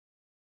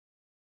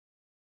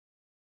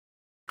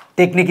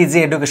Technique easy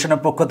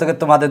এডুকেশনের পক্ষ থেকে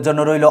তোমাদের জন্য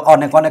রইল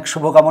অনেক অনেক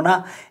শুভকামনা।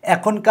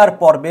 এখনকার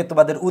পর্বে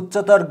তোমাদের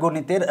উচ্চতর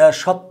গণিতের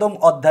সপ্তম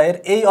অধ্যায়ের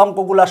এই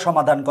অঙ্কগুলা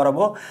সমাধান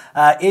করাবো।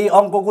 এই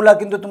অঙ্কগুলা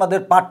কিন্তু তোমাদের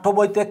পাঠ্য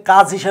বইতে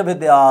কাজ হিসেবে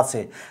দেওয়া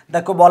আছে।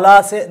 দেখো বলা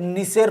আছে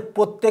নিচের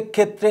প্রত্যেক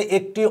ক্ষেত্রে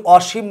একটি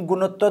অসীম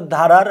গুণোত্তর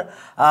ধারার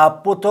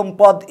প্রথম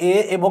পদ এ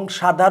এবং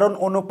সাধারণ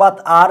অনুপাত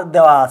আর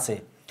দেওয়া আছে।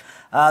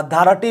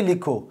 ধারাটি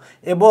লিখো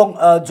এবং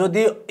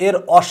যদি এর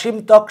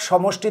অসীমতক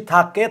সমষ্টি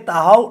থাকে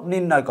তাহাও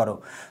নির্ণয় করো।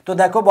 তো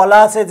দেখো বলা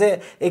আছে যে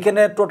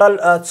এখানে টোটাল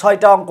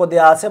 6টা অঙ্ক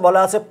দেওয়া আছে।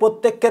 বলা আছে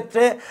প্রত্যেক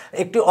ক্ষেত্রে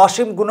একটি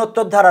অসীম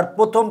গুণোত্তর ধারার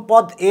প্রথম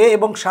পদ এ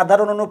এবং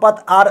সাধারণ অনুপাত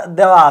আর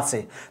দেওয়া আছে।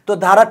 তো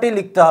ধারাটি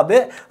লিখতে হবে।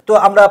 তো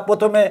আমরা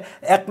প্রথমে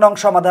 1 নং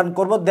সমাধান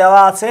করব।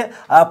 দেওয়া আছে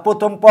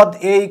প্রথম পদ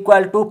এ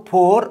ইকুয়াল টু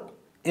 4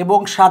 এবং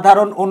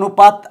সাধারণ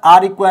অনুপাত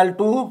আর ইকুয়াল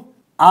টু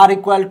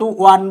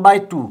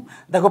 1/2।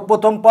 দেখো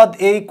প্রথম পদ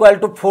a ইকুয়াল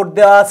টু 4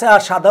 দেওয়া আছে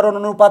আর সাধারণ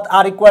অনুপাত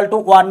r ইকুয়াল টু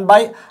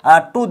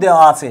 1/2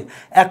 দেওয়া আছে।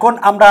 এখন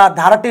আমরা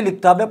ধারাটি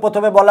লিখতে হবে।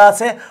 প্রথমে বলা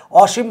আছে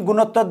অসীম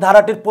গুণোত্তর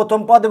ধারাটির প্রথম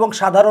পদ এবং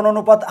সাধারণ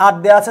অনুপাত r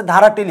দেওয়া আছে।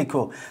 ধারাটি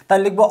লিখো। তাই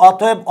লিখবো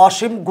অতএব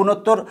অসীম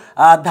গুণোত্তর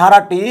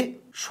ধারাটি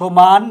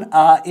সমান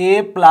a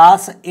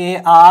plus A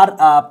R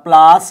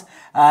plus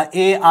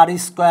A R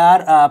square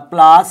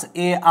plus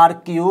A R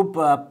cube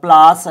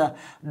plus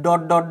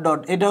dot dot dot.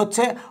 এটা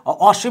হচ্ছে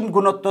অসীম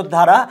গুণোত্তর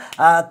ধারা।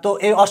 তো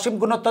এই অসীম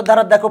গুণোত্তর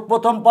ধারা দেখো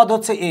প্রথম পদ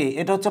হচ্ছে এ,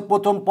 এটা হচ্ছে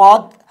প্রথম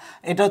পদ,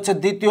 এটা হচ্ছে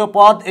দ্বিতীয়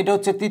পদ, এটা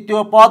হচ্ছে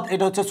তৃতীয় পদ,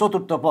 এটা হচ্ছে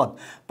চতুর্থ পদ।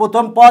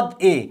 প্রথম পদ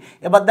এ।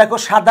 এবার দেখো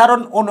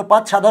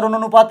সাধারণ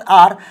অনুপাত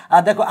আর।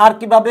 দেখো আর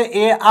কিভাবে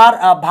এ আর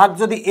ভাগ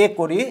যদি এ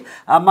করি,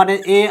 মানে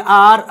এ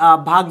আর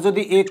ভাগ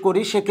যদি এ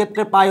করি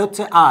সেক্ষেত্রে পাই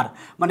হচ্ছে আর,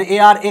 মানে এ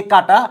আর এ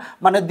কাটা,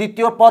 মানে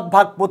দ্বিতীয় পদ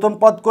ভাগ প্রথম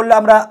পদ করলে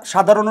আমরা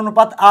সাধারণ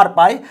অনুপাত আর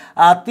পাই।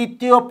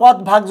 তৃতীয় পদ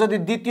ভাগ যদি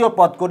দ্বিতীয়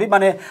পদ করি,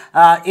 মানে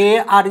এ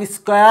আর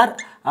স্কোয়ার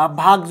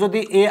ভাগ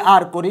যদি এ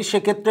আর করি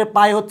সেক্ষেত্রে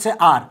পাই হচ্ছে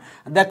আর।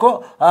 দেখো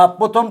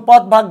প্রথম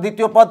পদ ভাগ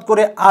দ্বিতীয় পদ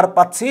করে আর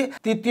পাচ্ছি,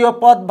 তৃতীয়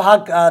পদ ভাগ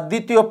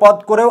দ্বিতীয় পদ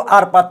করেও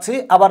আর পাচ্ছি,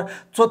 আবার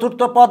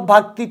চতুর্থ পদ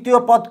ভাগ তৃতীয়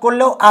পদ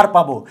করলেও আর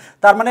পাবো।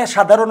 তার মানে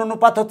সাধারণ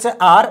অনুপাত হচ্ছে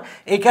আর।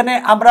 এখানে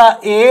আমরা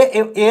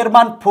এর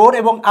মান 4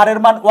 এবং আর এর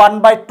মান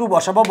 1/2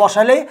 বসাবো।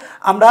 বসালেই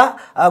আমরা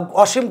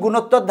অসীম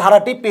গুণোত্তর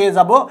ধারাটি পেয়ে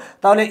যাব।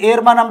 তাহলে এর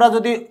মান আমরা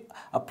যদি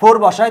 4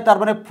 বসাই, তার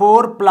মানে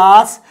 4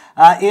 প্লাস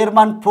এর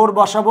মান 4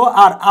 বসাবো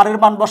আর আর এর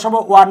মান বসাবো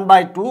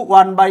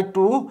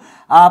 1/2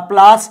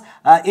 প্লাস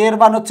এর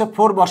মান হচ্ছে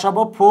 4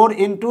 বসাবো, 4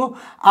 ইন্টু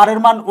আর এর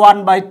মান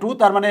 1/2,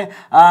 তার মানে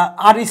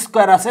আর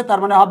স্কোয়ার আছে, তার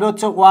মানে হবে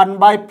হচ্ছে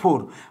 1/4,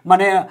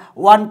 মানে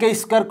 1কে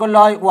স্কোয়ার করলে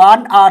হয়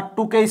 1 আর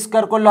 2কে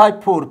স্কোয়ার করলে হয়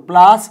 4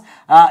 প্লাস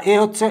এ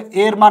হচ্ছে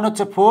এর মান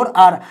হচ্ছে 4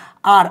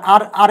 আর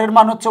আর এর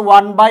মান হচ্ছে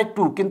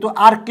 1/2, কিন্তু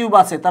আর কিউব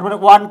আছে, তার মানে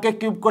 1কে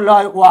কিউব করলে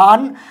হয়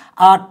 1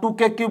 আর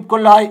 2কে কিউব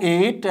করলে হয়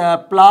 8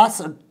 প্লাস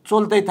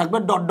চলতেই থাকবে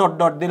ডট ডট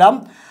ডট দিলাম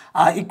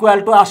ইকুয়াল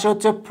টু আসে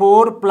হচ্ছে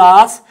 4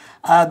 প্লাস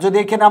যদি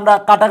এখানে আমরা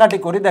কাটাকাটি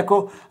করি, দেখো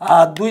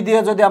 2 দিয়ে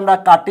যদি আমরা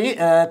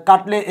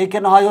কাটলে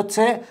এখানে হয়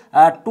হচ্ছে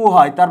 2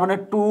 হয়, তার মানে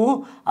 2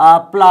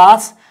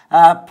 প্লাস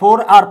 4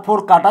 আর 4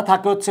 কাটা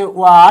থাকে হচ্ছে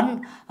 1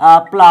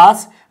 প্লাস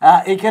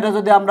এইখানে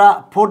যদি আমরা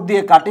 4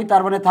 দিয়ে কাটি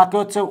তার মানে থাকে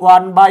হচ্ছে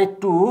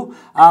 1/2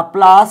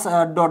 প্লাস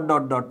ডট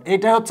ডট ডট।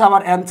 এটাই হচ্ছে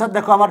আমার অ্যান্সার।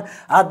 দেখো আমার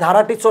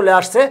ধারাটি চলে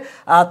আসছে।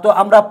 তো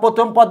আমরা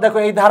প্রথম পদ দেখো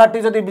এই ধারাটি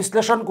যদি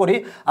বিশ্লেষণ করি,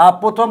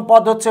 প্রথম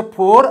পদ হচ্ছে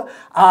 4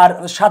 আর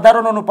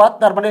সাধারণ অনুপাত,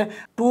 তার মানে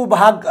 2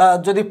 ভাগ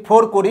যদি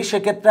 4 করি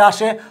সেক্ষেত্রে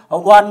আসে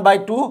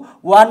 1/2,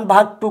 1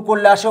 ভাগ 2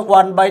 করলে আসে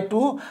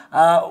 1/2,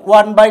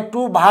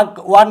 1/2 ভাগ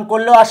 1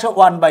 করলেও আসে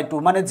 1/2,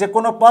 মানে যে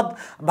কোনো পদ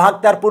ভাগ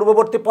তার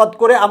পূর্ববর্তী পদ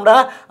করে আমরা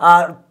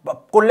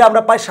করলে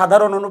আমরা পাই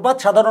সাধারণ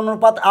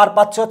অনুপাত আর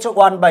পাচ্ছে হচ্ছে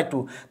 1/2।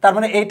 তার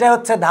মানে এইটাই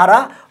হচ্ছে ধারা।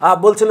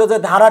 বলছিল যে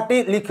ধারাটি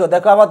লিখো।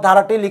 দেখো আমার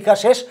ধারাটি লেখা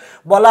শেষ।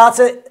 বলা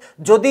আছে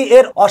যদি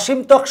এর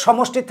অসীমতক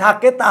সমষ্টি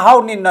থাকে তাহাও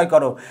নির্ণয়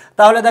করো।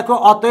 তাহলে দেখো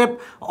অতএব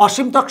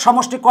অসীমতক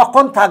সমষ্টি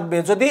কখন থাকবে?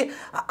 যদি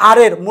আর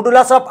এর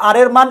মডুলাস অফ আর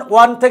এর মান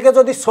 1 থেকে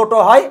যদি ছোট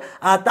হয়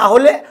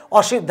তাহলে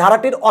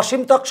ধারাটির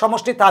অসীমতক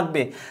সমষ্টি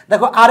থাকবে।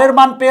 দেখো আর এর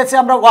মান পেয়েছি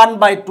আমরা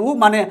 1/2,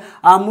 মানে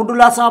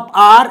modulus of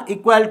R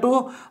equal to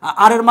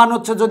আর এর মান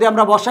হচ্ছে যদি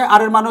আমরা বসাই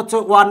আর এর মান হচ্ছে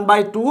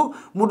 1/2,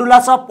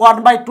 মডুলাস অফ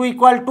 1/2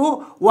 ইকুয়াল টু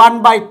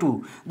 1/2।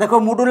 দেখো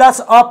modulus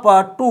of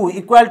 2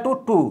 equal to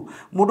 2,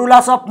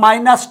 modulus of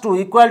 -2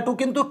 equal to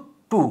কিন্তু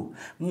 2।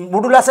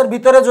 মডুলাসের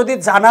ভিতরে যদি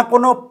জানা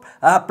কোনো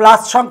প্লাস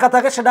সংখ্যা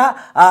থাকে সেটা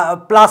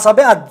প্লাস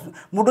হবে, আর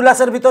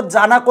মডুলাসের ভিতর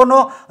জানা কোনো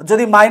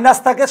যদি মাইনাস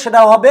থাকে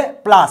সেটা হবে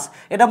প্লাস।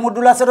 এটা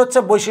মডুলাসের হচ্ছে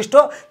বৈশিষ্ট্য।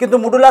 কিন্তু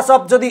মডুলাস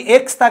অফ যদি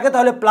এক্স থাকে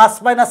তাহলে প্লাস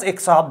মাইনাস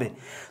এক্স হবে।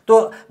 তো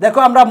দেখো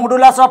আমরা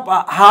মডুলাস অফ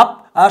হাফ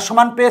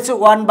সমান পেয়েছে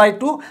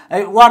 1/2।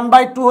 এই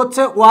 1/2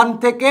 হচ্ছে 1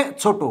 থেকে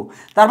ছোট,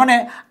 তার মানে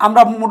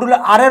আমরা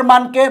আর এর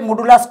মানকে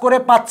মডুলাস করে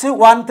পাচ্ছি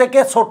 1 থেকে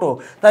ছোট।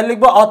 তাই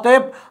লিখব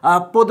অতএব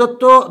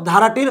প্রদত্ত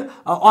ধারাটির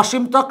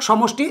অসীমতক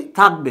সমষ্টি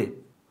থাকবে।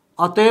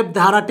 অতএব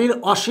ধারাটির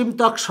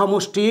অসীমতক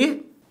সমষ্টি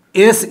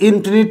এস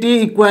ইনফিনিটি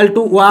ইকুয়াল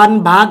টু 1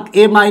 ভাগ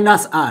এ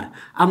মাইনাস আর।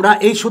 আমরা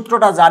এই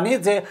সূত্রটা জানি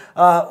যে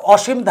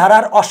অসীম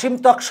ধারার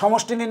অসীমতক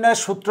সমষ্টি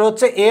নির্ণয়ের সূত্র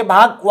হচ্ছে এ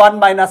ভাগ 1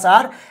 মাইনাস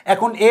আর।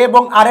 এখন এ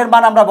এবং আর এর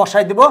মান আমরা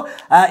বসাই দেব।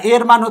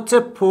 এর মান হচ্ছে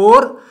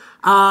 4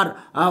 আর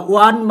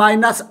 1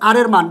 মাইনাস আর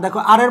এর মান, দেখো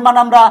আর এর মান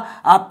আমরা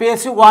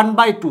পেয়েছি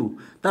 1/2,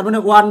 তার মানে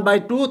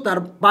 1/2, তার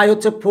পাই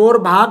হচ্ছে 4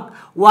 ভাগ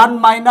 1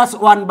 মাইনাস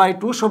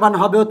 1/2 সমান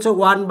হবে হচ্ছে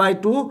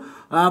 1/2।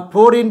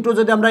 4 ইন্টু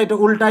যদি আমরা এটা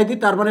উল্টাই দিই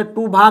তার মানে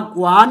 2 ভাগ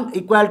 1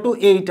 ইকুয়াল টু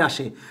 8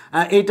 আসে।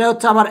 এইটা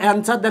হচ্ছে আমার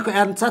অ্যান্সার। দেখো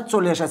অ্যান্সার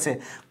চলে এসেছে,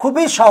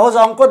 খুবই সহজ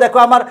অঙ্ক। দেখো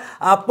আমার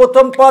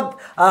প্রথম পদ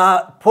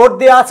 4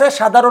 দেওয়া আছে,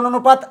 সাধারণ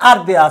অনুপাত আর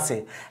দেওয়া আছে।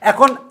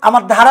 এখন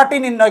আমার ধারাটি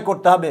নির্ণয়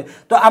করতে হবে।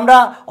 তো আমরা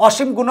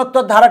অসীম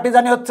গুণোত্তর ধারাটি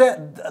জানি হচ্ছে,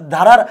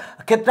 ধারার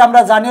ক্ষেত্রে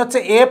আমরা জানি হচ্ছে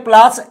এ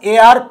প্লাস এ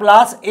আর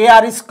প্লাস এ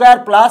আর স্কোয়ার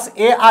প্লাস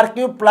এ আর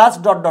cube plus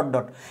dot dot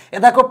dot. এ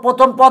দেখো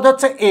প্রথম পদ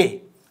হচ্ছে এ,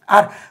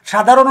 আর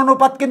সাধারণ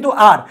অনুপাত কিন্তু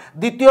আর।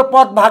 দ্বিতীয়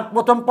পদ ভাগ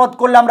প্রথম পদ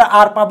করলে আমরা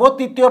আর পাবো,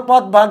 তৃতীয়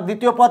পদ ভাগ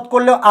দ্বিতীয় পদ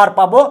করলেও আর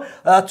পাবো,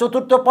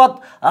 চতুর্থ পদ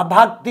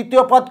ভাগ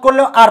তৃতীয় পদ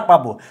করলেও আর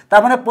পাবো।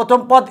 তার মানে প্রথম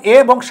পদ এ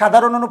এবং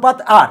সাধারণ অনুপাত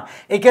আর।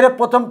 এখানে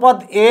প্রথম পদ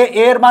এ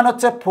এর মান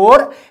হচ্ছে 4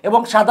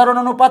 এবং সাধারণ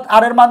অনুপাত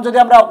আর এর মান যদি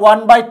আমরা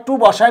 1/2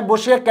 বসাই,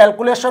 বসিয়ে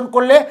ক্যালকুলেশন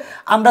করলে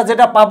আমরা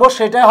যেটা পাবো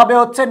সেটাই হবে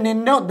হচ্ছে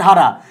নির্ণেয়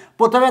ধারা।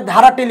 প্রথমে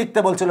ধারাটি লিখতে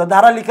বলছিল,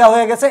 ধারা লেখা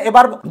হয়ে গেছে।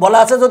 এবার বলা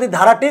আছে যদি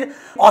ধারাটির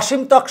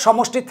অসীমতক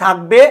সমষ্টি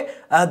থাকবে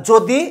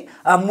যদি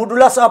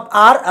modulus of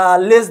R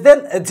less than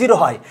 0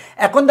 হয়।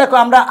 এখন দেখো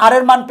আমরা আর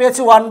এর মান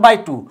পেয়েছি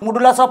 1/2,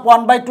 মডুলাস অফ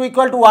 1/2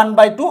 ইকুয়াল টু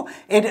 1/2।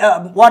 এই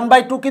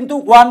 1/2 কিন্তু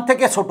 1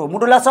 থেকে ছোট।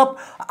 মডুলাস অফ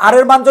আর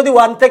এর মান যদি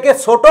 1 থেকে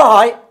ছোট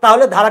হয়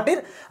তাহলে ধারাটির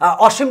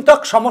অসীমতক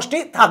সমষ্টি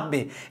থাকবে,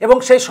 এবং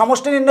সেই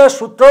সমষ্টি নির্ণয়ের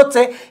সূত্র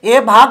হচ্ছে এ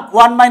ভাগ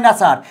 1 মাইনাস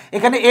আর।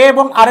 এখানে এ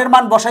এবং আর এর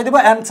মান বসাই দেবো,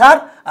 অ্যান্সার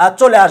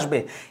চলে আসবে।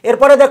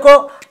 এরপরে দেখো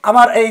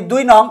আমার এই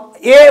 2 নং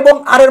এ এবং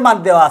আর এর মান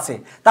দেওয়া আছে।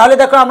 তাহলে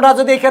দেখো আমরা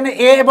যদি এখানে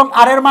এ এবং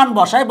আর এর মান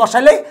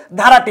বসাইলেই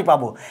ধারাটি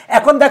পাবো।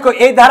 এখন দেখো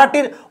এই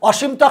ধারাটির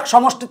অসীমতক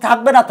সমষ্টি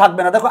থাকবে না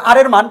থাকবে না। দেখো আর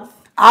এর মান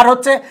আর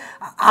হচ্ছে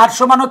আর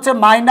সমান হচ্ছে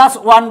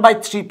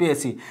 -1/3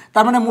 পেয়েছি।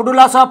 তার মানে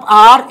modulus of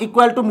R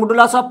equal to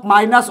modulus of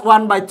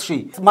 -1/3।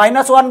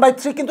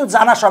 -1/3 কিন্তু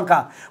জানা সংখ্যা।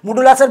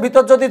 মডুলাসের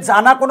ভিতর যদি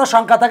জানা কোনো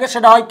সংখ্যা থাকে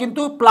সেটা হয়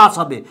কিন্তু প্লাস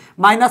হবে।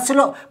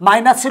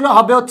 মাইনাস ছিল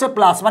হবে হচ্ছে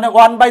প্লাস, মানে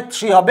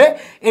 1/3 হবে।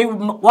 এই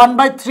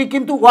 1/3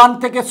 কিন্তু 1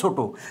 থেকে ছোট।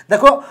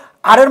 দেখো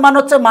আর এর মান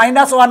হচ্ছে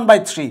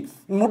 -1/3।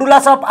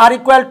 Modulus of R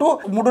equal to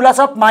modulus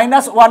of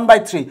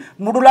 -1/3।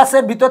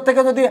 মডুলাসের ভিতর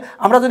থেকে যদি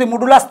আমরা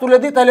মডুলাস তুলে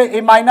দিই তাহলে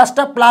এই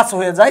মাইনাসটা প্লাস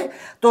হয়ে যায়।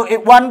 তো এই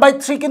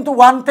 1/3 কিন্তু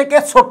 1 থেকে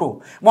ছোট।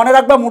 মনে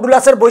রাখবা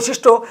মডুলাসের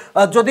বৈশিষ্ট্য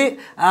যদি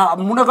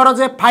মনে করো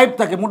যে 5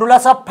 থাকে,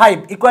 মডুলাস অফ 5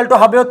 ইকুয়াল টু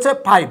হবে হচ্ছে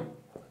 5।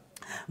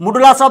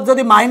 মডুলাস অফ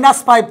যদি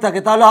 -5 থাকে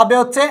তাহলে হবে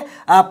হচ্ছে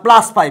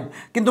 +5,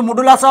 কিন্তু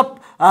মডুলাস অফ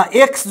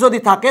এক্স যদি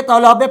থাকে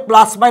তাহলে হবে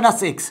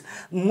 +-x।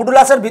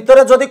 মডুলাসের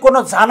ভিতরে যদি কোনো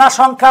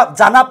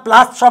জানা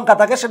প্লাস সংখ্যা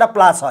থাকে সেটা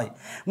প্লাস হয়।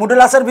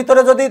 মডুলাসের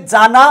ভিতরে যদি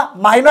জানা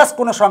মাইনাস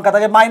কোনো সংখ্যা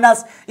থাকে, -11,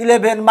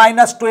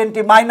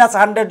 -20,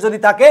 -100 যদি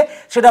থাকে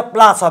সেটা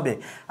প্লাস হবে।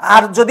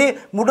 আর যদি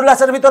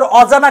মডুলাসের ভিতর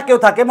অজানা কেউ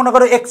থাকে, মনে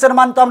করো এক্স এর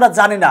মান তো আমরা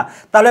জানি না,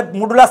 তাহলে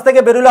মডুলাস থেকে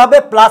বেরোলে হবে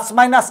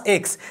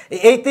 +-x।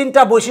 এই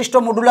 3টা বৈশিষ্ট্য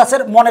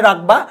মডুলাসের মনে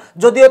রাখবা।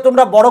 যদিও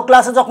তোমরা বড়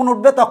ক্লাসে যখন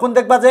উঠবে তখন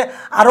দেখবা যে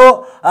আরও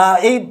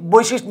এই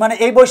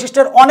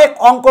বৈশিষ্ট্যের অনেক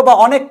অঙ্ক বা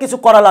অনেক কিছু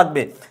করা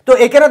লাগবে। তো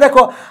এখানে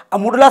দেখো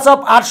মডুলাস অফ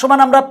আর সমান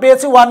আমরা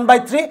পেয়েছি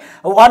 1/3।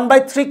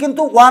 1/3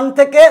 কিন্তু 1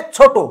 থেকে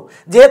ছোট।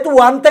 যেহেতু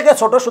 1 থেকে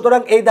ছোট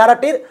সুতরাং এই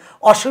ধারাটির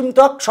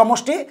অসীমতক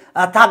সমষ্টি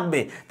থাকবে।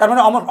 তার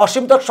মানে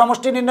অসীমতক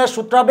সমষ্টি নির্ণয়ের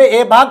সূত্র হবে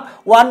এ ভাগ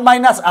 1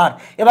 মাইনাস আর।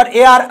 এবার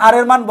এ আর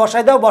এর মান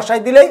বসাই দাও, বসাই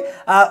দিলেই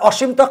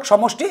অসীমতক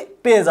সমষ্টি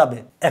পেয়ে যাবে।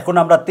 এখন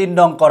আমরা 3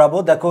 নং করাবো।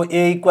 দেখো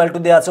এ ইকুয়াল টু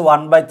দেওয়া আছে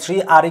 1/3,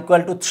 আর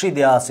ইকুয়াল টু 3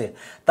 দেওয়া আছে।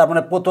 তার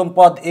মানে প্রথম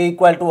পদ এ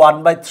ইকুয়াল টু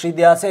 1/3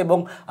 দেওয়া আছে এবং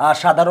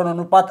সাধারণ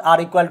অনুপাত আর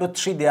ইকুয়াল টু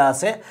 3 দেওয়া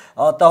আছে।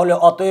 তাহলে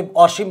অতএব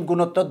অসীম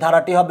গুণোত্তর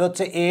ধারাটি হবে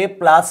হচ্ছে এ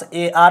প্লাস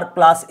এ আর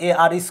প্লাস এ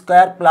আর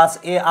স্কোয়ার প্লাস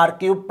এ আর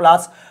cube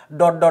plus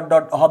dot dot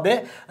dot হবে।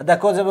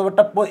 দেখো যে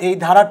ব্যাপারটা, এই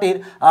ধারাটির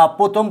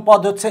প্রথম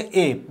পদ হচ্ছে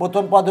এ,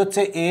 প্রথম পদ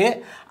হচ্ছে এ,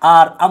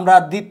 আর আমরা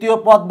দ্বিতীয়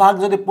পদ ভাগ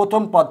যদি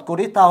প্রথম পদ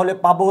করি তাহলে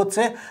পাবো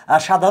হচ্ছে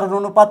সাধারণ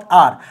অনুপাত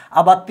আর।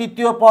 আবার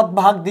তৃতীয় পদ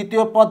ভাগ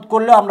দ্বিতীয় পদ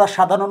করলেও আমরা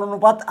সাধারণ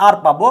অনুপাত আর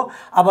পাবো।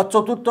 আবার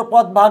চতুর্থ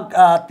পদ ভাগ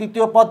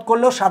তৃতীয় পদ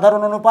করলেও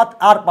সাধারণ অনুপাত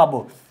আর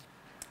পাবো।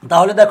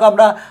 তাহলে দেখো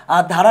আমরা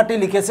ধারাটি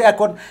লিখেছি।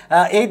 এখন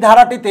এই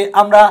ধারাটিতে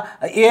আমরা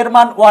এর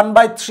মান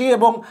 1/3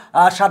 এবং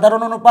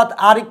সাধারণ অনুপাত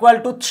আর ইকুয়াল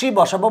টু 3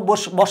 বসাবো।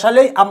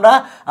 বসালেই আমরা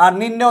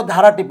নির্ণেয়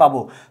ধারাটি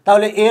পাবো।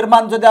 তাহলে এর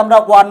মান যদি আমরা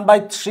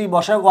 1/3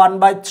 বসাই,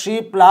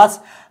 1/3 প্লাস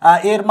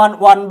এর মান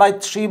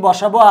 1/3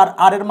 বসাবো,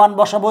 আর এর মান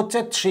বসাবো হচ্ছে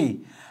 3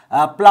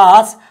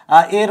 প্লাস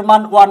এর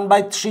মান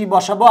 1/3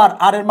 বসাবো,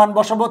 আর এর মান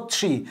বসাবো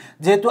 3।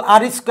 যেহেতু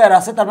আর স্কোয়ার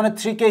আছে তার মানে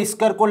 3 কে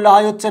স্কোয়ার করলে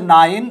হয় হচ্ছে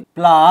 9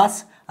 প্লাস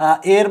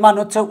এর মান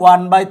হচ্ছে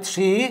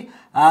 1/3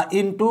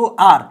 ইন্টু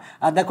আর,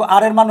 দেখো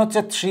আর এর মান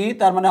হচ্ছে 3,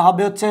 তার মানে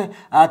হবে হচ্ছে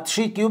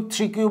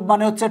 3 কিউব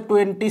মানে হচ্ছে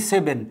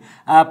 27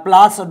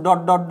 প্লাস ডট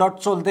ডট ডট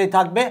চলতেই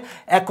থাকবে।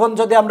 এখন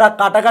যদি আমরা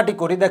কাটাকাটি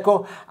করি, দেখো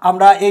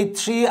আমরা এই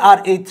 3 আর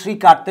এই 3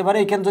 কাটতে পারি।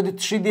 এখানে যদি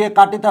 3 দিয়ে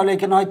কাটি তাহলে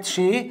এখানে হয়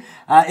 3,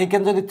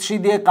 এখানে যদি 3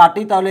 দিয়ে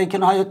কাটি তাহলে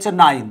এখানে হয় হচ্ছে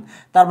 9।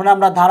 তার মানে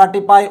আমরা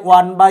ধারাটি পাই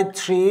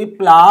 1/3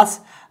 প্লাস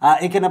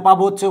এখানে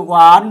পাবো হচ্ছে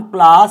 1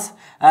 প্লাস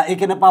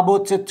এখানে পাবো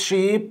হচ্ছে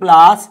 3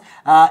 প্লাস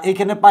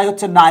এখানে পাই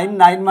হচ্ছে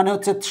 9 মানে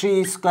হচ্ছে 3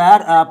 square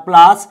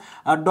plus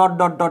dot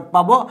dot dot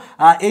পাবো।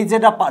 এই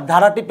যেটা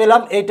ধারাটি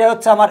পেলাম এইটা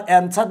হচ্ছে আমার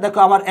অ্যান্সার। দেখো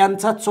আমার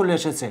অ্যান্সার চলে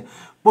এসেছে।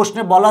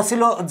 প্রশ্নে বলা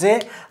ছিল যে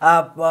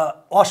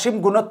অসীম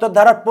গুণোত্তর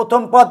ধারার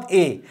প্রথম পদ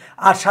এ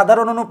আর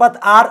সাধারণ অনুপাত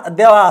আর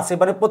দেওয়া আছে,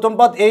 মানে প্রথম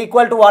পদ এ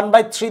ইকুয়াল টু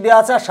 1/3 দেওয়া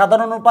আছে আর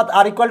সাধারণ অনুপাত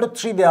আর ইকুয়াল টু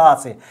 3 দেওয়া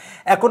আছে।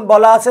 এখন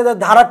বলা আছে যে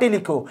ধারাটি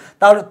লিখো,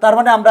 তার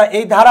মানে আমরা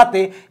এই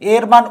ধারাতে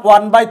এর মান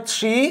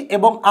 1/3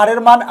 এবং আর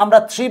এর মান আমরা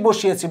 3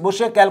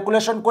 বসিয়ে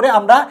ক্যালকুলেশন করে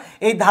আমরা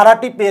এই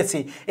ধারাটি পেয়েছি।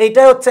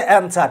 এইটাই হচ্ছে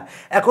অ্যান্সার।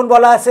 এখন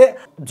বলা আছে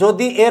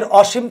যদি এর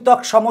অসীমতক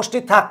সমষ্টি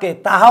থাকে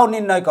তাহাও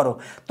নির্ণয় করো।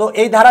 তো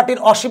এই ধারাটির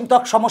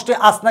অসীমতক সমষ্টি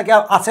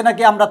আছে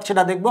নাকি আমরা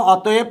সেটা দেখব।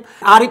 অতএব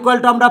আর ইকুয়াল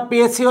টু আমরা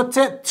পেয়েছি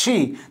হচ্ছে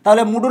 3,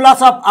 তাহলে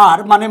মডুলাস অফ আর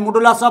মানে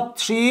মডুলাস অফ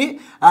 3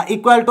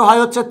 ইকুয়াল টু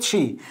হয় হচ্ছে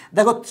 3।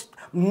 দেখো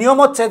নিয়ম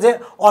হচ্ছে যে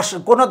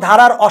কোনো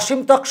ধারার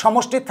অসীমতক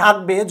সমষ্টি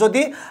থাকবে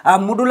যদি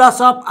modulus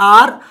of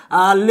R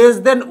less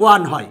than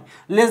 1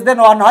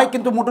 হয়,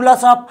 কিন্তু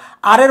মডুলাস অফ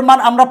আর এর মান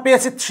আমরা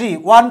পেয়েছি 3।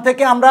 1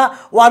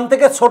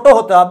 থেকে ছোট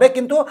হতে হবে,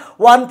 কিন্তু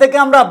 1 থেকে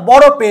আমরা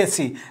বড়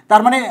পেয়েছি।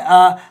 তার মানে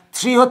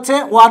 3 হচ্ছে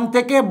 1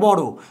 থেকে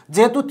বড়।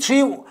 যেহেতু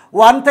 3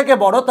 1 থেকে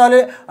বড়, তাহলে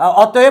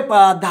অতএব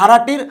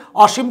ধারাটির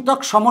অসীমতক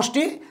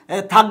সমষ্টি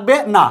থাকবে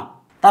না।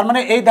 তার মানে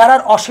এই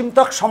ধারার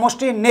অসীমতক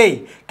সমষ্টি নেই।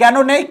 কেন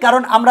নেই?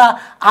 কারণ আমরা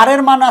আর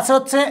এর মান আছে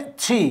হচ্ছে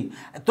 3।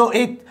 তো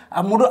এই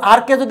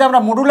আরকে যদি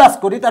আমরা মডুলাস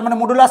করি তার মানে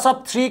মডুলাস অফ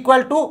 3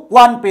 ইকুয়াল টু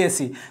 1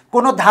 পেয়েছি।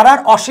 কোনো ধারার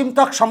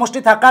অসীমতক সমষ্টি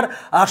থাকার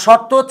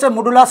শর্ত হচ্ছে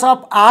modulus of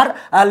R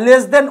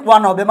less than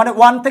 1 হবে, মানে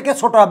 1 থেকে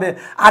ছোট হবে।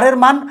 আর এর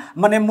মান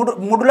মানে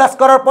মডুলাস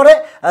করার পরে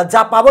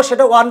যা পাবো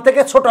সেটা 1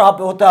 থেকে ছোট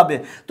হতে হবে।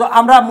 তো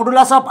আমরা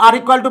modulus of R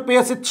equal to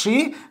পেয়েছি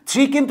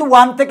 3 কিন্তু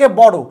 1 থেকে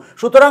বড়।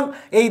 সুতরাং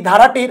এই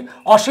ধারাটির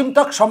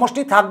অসীমতক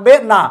সমষ্টি থাকবে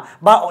না,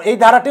 বা এই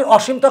ধারাটির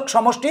অসীমতক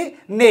সমষ্টি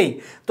নেই।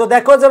 তো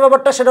দেখো যে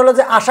ব্যাপারটা সেটা হলো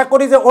যে আশা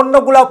করি যে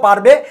অন্যগুলাও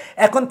পারবে।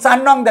 এখন 4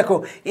 নং দেখো,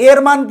 এর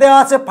মান দেওয়া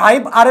আছে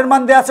 5 আর এর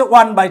মান দেওয়া আছে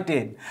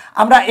 1/10।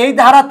 আমরা এই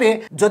ধারাতে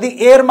যদি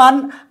এর মান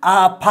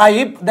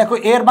 5, দেখো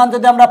এর মান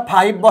যদি আমরা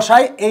 5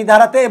 বসাই এই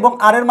ধারাতে এবং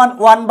আর এর মান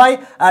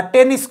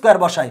 1/10 স্কোয়ার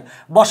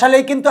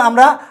বসালেই কিন্তু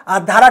আমরা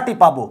ধারাটি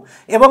পাবো।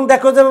 এবং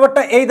দেখো যে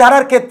ব্যাপারটা এই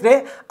ধারার ক্ষেত্রে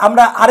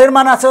আমরা আর এর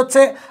মান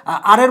হচ্ছে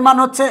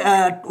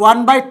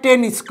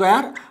 1/10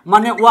 স্কোয়ার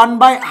মানে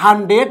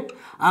 1/100।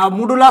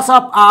 Modulus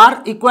of R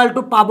equal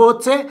to পাবো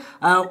হচ্ছে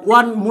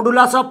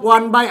মডুলাস অফ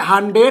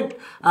 1/100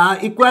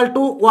 ইকুয়াল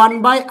টু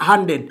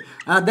 1/100।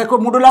 দেখো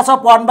মডুলাস অফ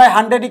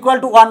 1/100 ইকুয়াল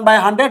টু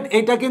 1/100,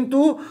 এইটা কিন্তু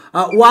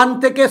 1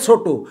 থেকে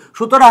ছোট।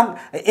 সুতরাং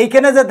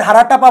এইখানে যে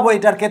ধারাটা পাবো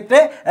এটার ক্ষেত্রে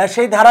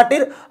সেই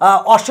ধারাটির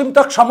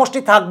অসীমতক সমষ্টি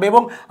থাকবে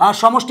এবং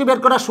সমষ্টি বের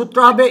করার সূত্র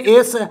হবে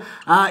এস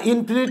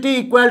ইনফিনিটি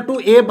ইকুয়াল টু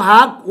এ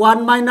ভাগ 1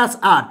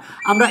 - আর।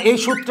 আমরা এই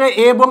সূত্রে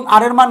এ এবং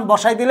আর এর মান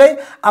বসাই দিলেই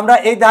আমরা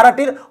এই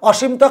ধারাটির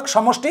অসীমতক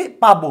সমষ্টি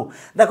পাবো।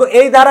 দেখো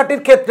এই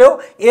ধারাটির ক্ষেত্রেও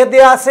এ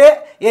দেওয়া আছে,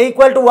 এ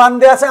ইকুয়াল টু 1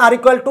 দেওয়া আছে, আর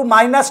ইকুয়াল টু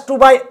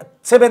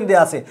 -2/7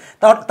 দেওয়া আছে।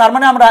 তার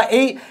মানে আমরা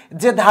এই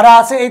যে ধারা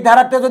আছে এই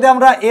ধারাতে যদি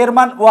আমরা এর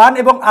মান 1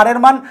 এবং আর এর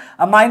মান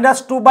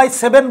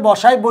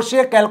 -2/7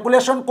 বসিয়ে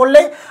ক্যালকুলেশন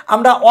করলেই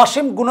আমরা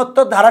অসীম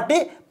গুণোত্তর ধারাটি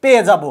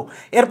পেয়ে যাব।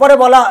 এরপরে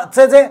বলা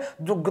আছে যে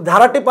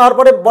ধারাটি পাওয়ার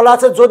পরে বলা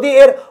আছে যদি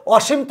এর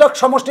অসীমতক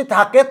সমষ্টি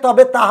থাকে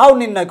তবে তাহাও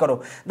নির্ণয় করো।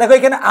 দেখো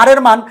এখানে আর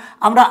এর মান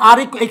আমরা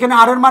এখানে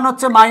আর এর মান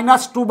হচ্ছে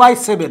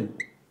 -2/7,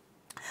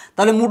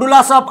 তাহলে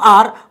মডুলাস অফ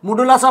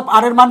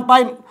আর এর মান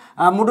পাই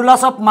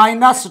মডুলাস অফ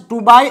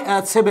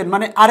 -2/7,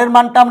 মানে আর এর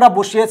মানটা আমরা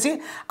বসিয়েছি।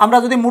 আমরা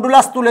যদি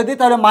মডুলাস তুলে দিই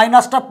তাহলে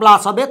মাইনাসটা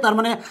প্লাস হবে, তার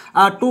মানে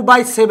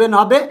 2/7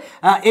 হবে।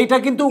 এইটা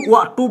কিন্তু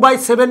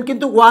 2/7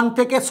 কিন্তু 1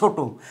 থেকে ছোট।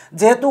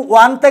 যেহেতু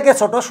 1 থেকে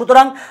ছোট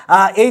সুতরাং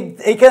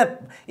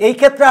এই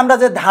ক্ষেত্রে আমরা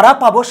যে ধারা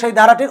পাবো সেই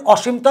ধারাটির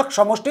অসীমতক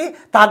সমষ্টি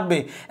থাকবে।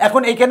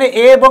 এখন এইখানে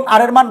এ এবং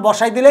আর এর মান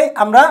বসাই দিলেই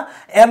আমরা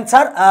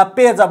অ্যান্সার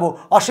পেয়ে যাব,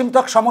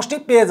 অসীমতক সমষ্টি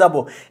পেয়ে যাব।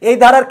 এই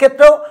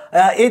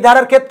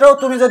ধারার ক্ষেত্রেও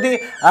তুমি যদি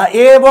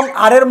এ এবং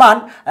আর এর মান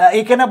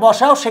এইখানে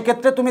বসাও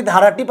সেক্ষেত্রে তুমি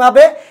ধারাটি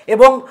পাবে।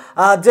 এবং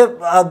যে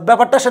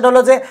ব্যাপারটা সেটা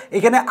হলো যে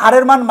এখানে আর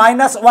এর মান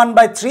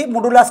 -1/3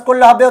 মডুলাস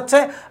করলে হবে হচ্ছে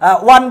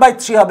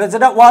 1/3 হবে,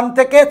 যেটা 1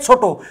 থেকে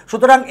ছোট।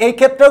 সুতরাং এই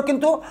ক্ষেত্রেও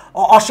কিন্তু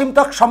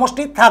অসীমতক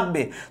সমষ্টি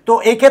থাকবে। তো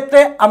এই ক্ষেত্রে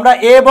আমরা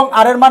এ এবং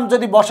আর এর মান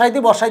যদি বসাই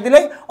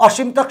দিলেই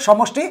অসীমতক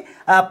সমষ্টি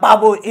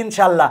পাবো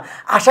ইনশাল্লাহ।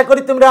 আশা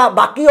করি তোমরা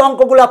বাকি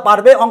অঙ্কগুলো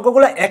পারবে।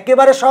 অঙ্কগুলো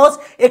একেবারে সহজ,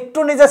 একটু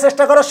নিজে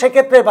চেষ্টা করো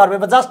সেক্ষেত্রে পারবে।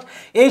 জাস্ট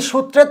এই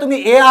সূত্রে তুমি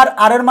এ আর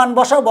আর এর মান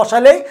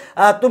বসালেই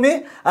তুমি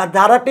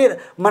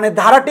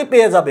ধারাটি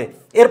পেয়ে যাবে।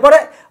 এরপরে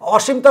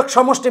অসীমতক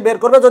সমষ্টি বের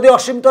করবে, যদি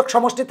অসীমতক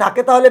সমষ্টি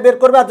থাকে তাহলে বের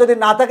করবে, আর যদি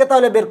না থাকে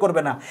তাহলে বের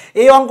করবে না।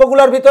 এই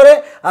অঙ্কগুলোর ভিতরে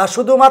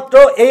শুধুমাত্র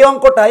এই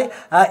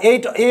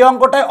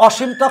অঙ্কটায়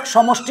অসীমতক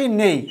সমষ্টি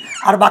নেই,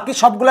 আর বাকি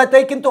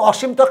সবগুলোতেই কিন্তু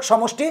অসীমতক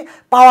সমষ্টি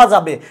পাওয়া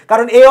যাবে।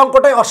 কারণ এই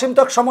অঙ্কটায়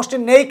অসীমতক সমষ্টি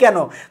নেই কেন?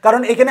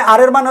 কারণ এখানে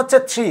আর এর মান হচ্ছে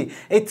 3,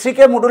 এই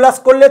 3কে মডুলাস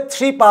করলে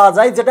 3 পাওয়া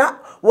যায়, যেটা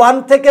 1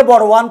 থেকে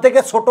বড়, 1 থেকে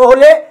ছোট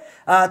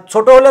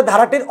হলে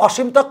ধারাটির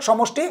অসীমতক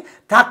সমষ্টি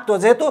থাকতো।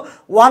 যেহেতু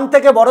 1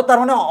 থেকে বড়, তার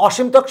মানে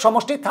অসীমতক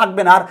সমষ্টি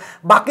থাকবে না। আর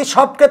বাকি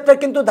সব ক্ষেত্রে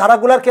কিন্তু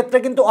ধারাগুলোর ক্ষেত্রে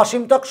কিন্তু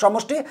অসীমতক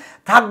সমষ্টি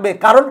থাকবে,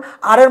 কারণ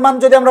আর এর মান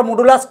যদি আমরা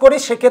মডুলাস করি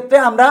সেক্ষেত্রে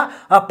আমরা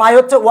পাই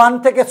হচ্ছে 1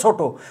 থেকে ছোট।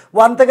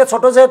 1 থেকে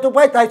ছোট যেহেতু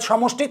পাই, তাই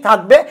সমষ্টি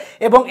থাকবে।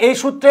 এবং এই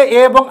সূত্রে এ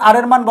এবং আর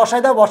এর মান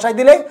বসাই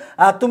দিলেই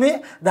তুমি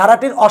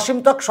ধারাটির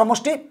অসীমতক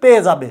সমষ্টি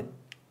পেয়ে যাবে।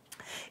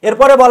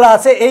 এরপরে বলা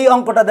আছে এই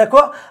অঙ্কটা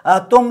দেখো,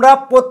 তোমরা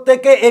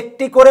প্রত্যেকে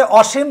একটি করে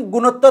অসীম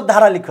গুণোত্তর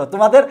ধারা লিখো।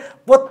 তোমাদের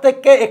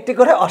প্রত্যেককে একটি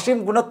করে অসীম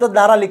গুণোত্তর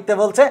ধারা লিখতে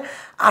বলছে।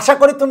 আশা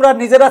করি তোমরা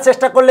নিজেরা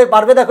চেষ্টা করলে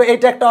পারবে। দেখো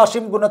এইটা একটা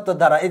অসীম গুণোত্তর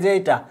ধারা, এই যে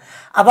এইটা।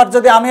 আবার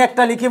যদি আমি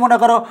একটা লিখি, মনে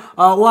করো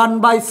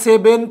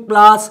 1/7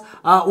 plus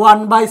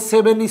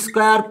 1/7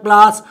 square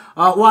plus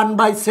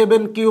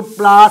 1/7 cube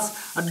plus ...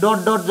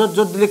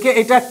 যদি লিখে,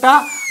 এটা একটা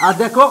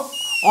দেখো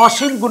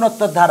অসীম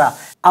গুণোত্তর ধারা।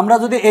 আমরা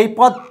যদি এই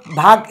পদ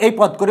ভাগ এই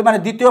পদ করি, মানে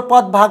দ্বিতীয়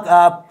পদ ভাগ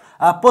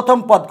প্রথম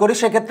পদ করি,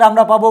 সেক্ষেত্রে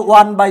আমরা পাবো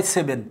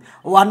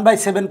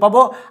 1/7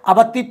 পাবো।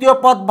 আবার তৃতীয়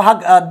পদ ভাগ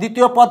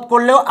দ্বিতীয় পদ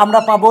করলেও আমরা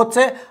পাবো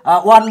হচ্ছে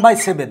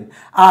 1/7,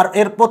 আর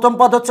এর প্রথম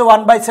পদ হচ্ছে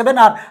 1/7,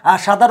 আর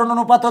সাধারণ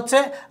অনুপাত হচ্ছে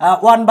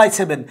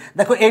 1/7।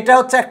 দেখো এটা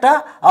হচ্ছে একটা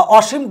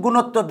অসীম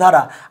গুণোত্তর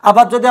ধারা।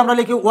 আবার যদি আমরা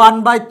লিখি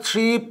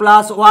 1/3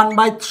 plus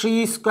 1/3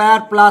 square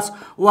plus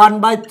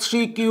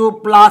 1/3 cube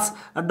plus ...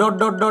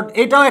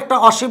 এটাও একটা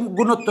অসীম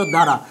গুণোত্তর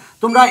ধারা।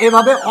 তোমরা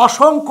এভাবে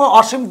অসংখ্য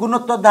অসীম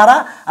গুণোত্তর ধারা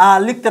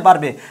লিখতে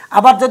পারবে।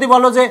 আবার যদি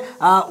বলো যে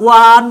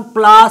 1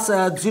 প্লাস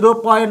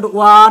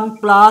 0.1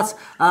 প্লাস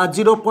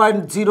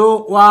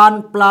 0.01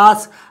 প্লাস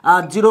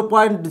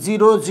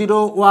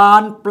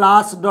 0.001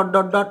 প্লাস ...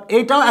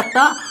 এইটাও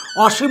একটা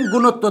অসীম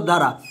গুণোত্তর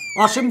ধারা।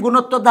 অসীম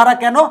গুণোত্তর ধারা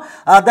কেন?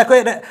 দেখো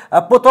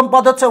প্রথম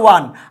পদ হচ্ছে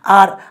 1,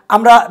 আর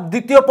আমরা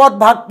দ্বিতীয় পদ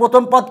ভাগ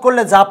প্রথম পদ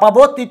করলে যা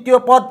পাবো, তৃতীয়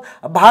পদ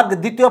ভাগ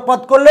দ্বিতীয় পদ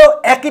করলেও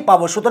একই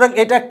পাবো। সুতরাং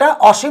এটা একটা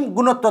অসীম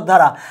গুণোত্তর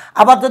ধারা।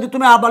 আবার যদি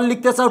তুমি আবার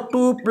লিখতে চাও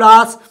 2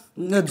 প্লাস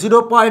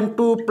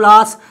 0.2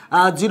 প্লাস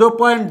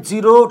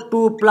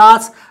 0.02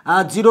 প্লাস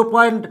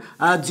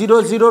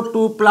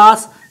 0.002 প্লাস,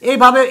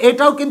 এইভাবে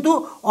এটাও কিন্তু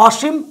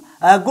অসীম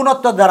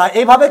গুণোত্তর ধারা।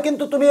 এইভাবে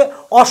কিন্তু তুমি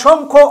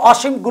অসংখ্য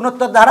অসীম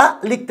গুণোত্তর ধারা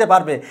লিখতে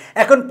পারবে।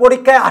 এখন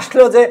পরীক্ষায়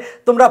আসলেও যে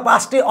তোমরা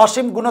 5টি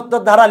অসীম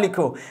গুণোত্তর ধারা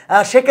লিখো,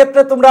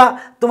 সেক্ষেত্রে তোমরা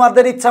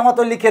তোমাদের ইচ্ছা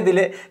মতো লিখে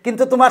দিলে,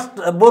 কিন্তু তোমার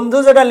বন্ধু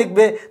যেটা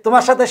লিখবে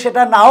তোমার সাথে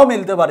সেটা নাও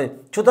মিলতে পারে।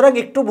 সুতরাং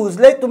একটু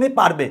বুঝলেই তুমি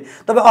পারবে।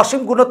 তবে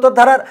অসীম গুণোত্তর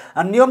ধারার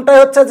নিয়মটাই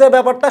হচ্ছে যে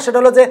ব্যাপারটা, সেটা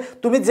হলো যে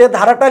তুমি যে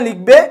ধারাটা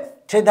লিখবে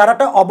সেই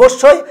ধারাটা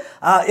অবশ্যই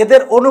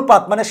এদের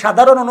অনুপাত, মানে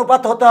সাধারণ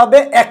অনুপাত হতে হবে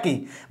একই।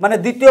 মানে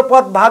দ্বিতীয়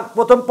পদ ভাগ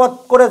প্রথম পদ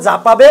করে যা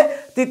পাবে,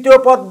 তৃতীয়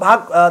পদ ভাগ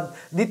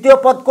দ্বিতীয়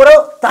পদ করেও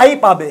তাই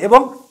পাবে,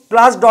 এবং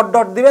প্লাস ...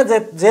 দিবে।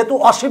 যেহেতু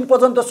অসীম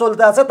পর্যন্ত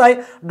চলতে আছে তাই ...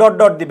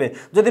 দিবে।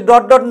 যদি ...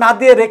 না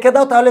দিয়ে রেখে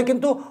দাও তাহলে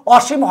কিন্তু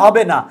অসীম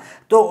হবে না।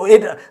 তো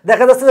এটা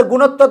দেখা যাচ্ছে যে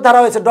গুণোত্তর ধারা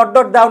হয়েছে, ...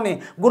 দাওনি,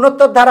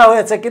 গুণোত্তর ধারা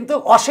হয়েছে, কিন্তু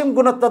অসীম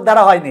গুণোত্তর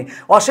ধারা হয়নি।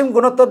 অসীম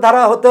গুণোত্তর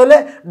ধারা হতে হলে ...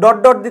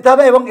 দিতে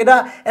হবে, এবং এটা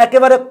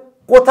একেবারে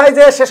কোথায়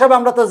যে শেষ হবে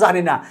আমরা তো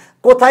জানি না,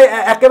 কোথায়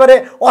একেবারে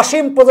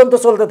অসীম পর্যন্ত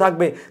চলতে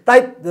থাকবে। তাই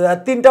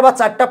 3টা বা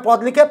 4টা পদ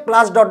লিখে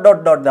প্লাস ...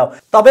 দাও।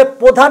 তবে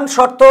প্রধান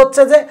শর্ত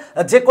হচ্ছে যে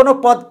যে কোনো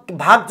পদ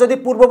ভাগ যদি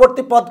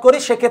পূর্ববর্তী পদ করি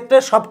সেক্ষেত্রে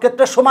সব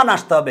ক্ষেত্রে সমান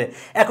আসতে হবে।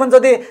 এখন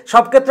যদি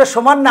সব ক্ষেত্রে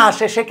সমান না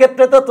আসে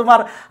সেক্ষেত্রে তো তোমার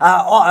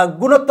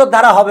গুণোত্তর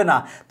ধারা হবে না।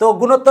 তো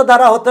গুণোত্তর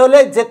ধারা হতে হলে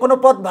যে কোনো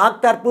পদ ভাগ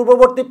তার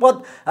পূর্ববর্তী পদ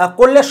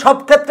করলে সব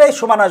ক্ষেত্রেই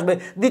সমান আসবে।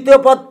 দ্বিতীয়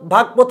পদ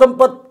ভাগ প্রথম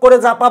পদ করে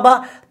যা পাবা,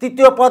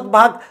 তৃতীয় পদ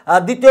ভাগ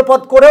দ্বিতীয়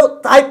পদ করেও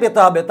তাই পেতে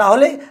হবে।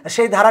 তাহলেই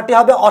সেই ধারাটি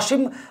হবে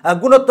অসীম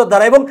গুণোত্তর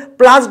ধারা, এবং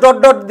প্লাস ...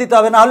 দিতে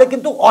হবে, না হলে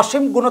কিন্তু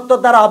অসীম গুণোত্তর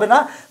ধারা হবে না।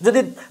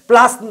 যদি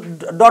প্লাস ...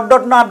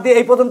 না দিয়ে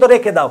এই পর্যন্ত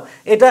রেখে দাও,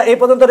 এটা এই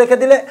পর্যন্ত রেখে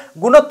দিলে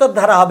গুণোত্তর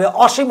ধারা হবে,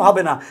 অসীম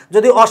হবে না।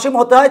 যদি অসীম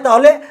হতে হয়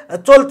তাহলে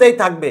চলতেই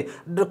থাকবে,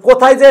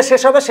 কোথায় যে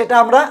শেষ হবে সেটা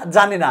আমরা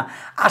জানি না।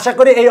 আশা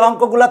করি এই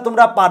অঙ্কগুলো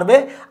তোমরা পারবে।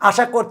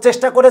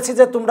 চেষ্টা করেছি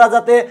যে তোমরা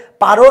যাতে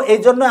পারো, এই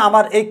জন্য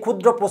আমার এই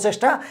ক্ষুদ্র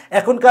প্রচেষ্টা।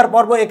 এখনকার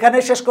পর্ব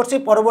এখানেই শেষ করছি,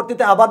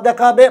 পরবর্তীতে আবার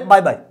দেখা হবে।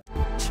 Bye bye.